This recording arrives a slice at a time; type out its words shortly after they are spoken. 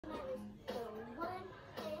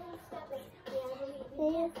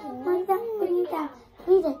Bring it down.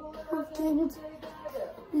 Read it. Kids.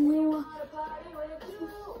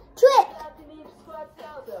 Trick.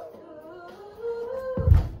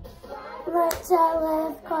 Let's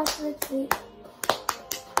live cross the street.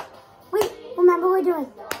 Wait, remember what we're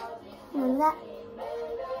doing. Remember that?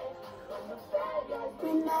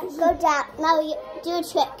 Go down. Now you do a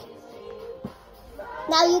trick.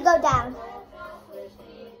 Now you go down.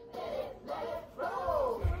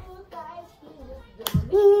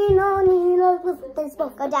 There's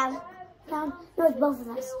both. Go down. Down. No, it's both of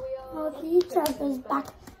us. Oh, each other's back.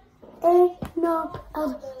 Ain't no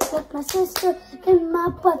other with my sister and my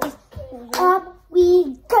brothers. Up,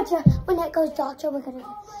 we gotcha. When it goes doctor, we're gonna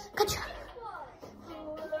gotcha.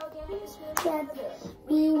 Yes,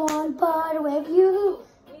 we want part with you.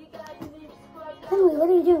 Finley, what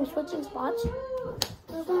are you doing? Switching spots?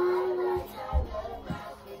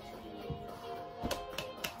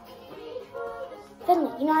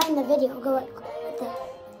 Finley, you're not in the video. Go like right there.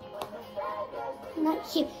 Not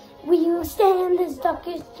here. We stand as dark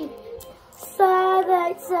as you.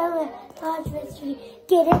 Slide, touch the street.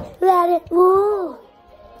 Get it, let it move.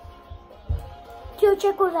 Do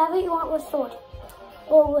check whatever you want with sword.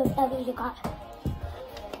 Or whatever you got.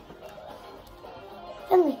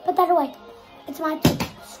 Finley, put that away. It's my turn.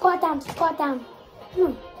 Squat down, squat down.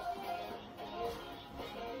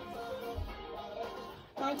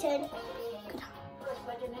 My turn. Good.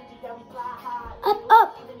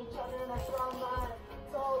 Up.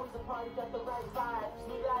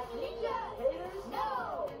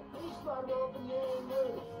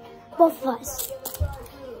 Both of us.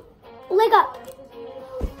 Leg up.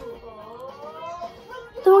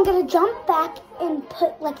 Then we're gonna jump back and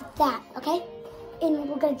put like that, okay? And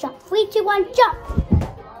we're gonna jump. 3, 2, 1, jump!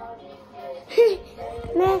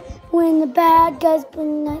 Man, when the bad guys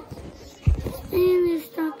bring that and the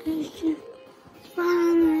stockings,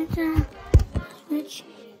 find the switch,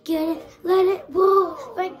 get it, let it roll.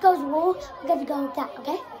 When it goes roll, we're gonna go like that,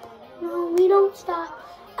 okay? No, we don't stop.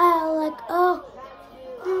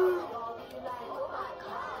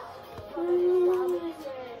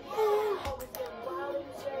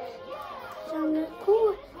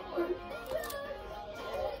 Cool.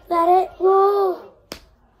 Let it roll.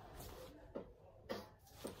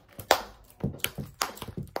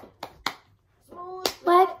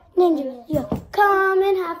 Like ninja, you come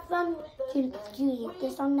and have fun. Do you hate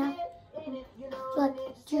this song now?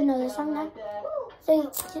 Do you know this song now?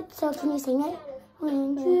 So can you sing it?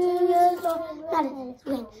 When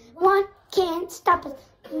one can't stop us.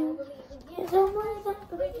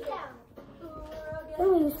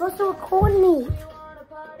 Finley, you're supposed to record me.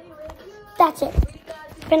 That's it.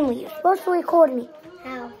 Finley, you're supposed to record me.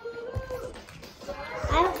 How?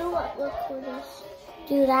 I don't know what record is.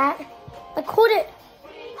 Do that. Record it.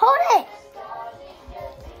 Hold it.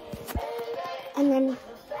 And then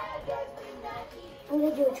I'm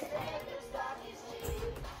going to do a trick.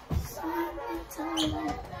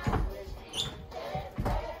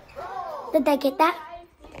 Did they get that?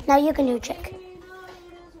 Now you can do a trick.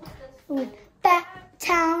 Back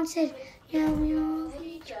town said,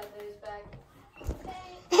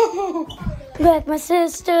 Back my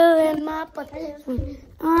sister and my brother.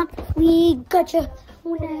 We gotcha.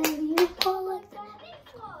 Whenever you call it.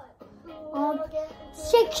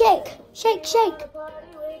 Shake, shake, shake, shake.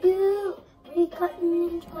 We got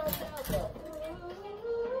ninja.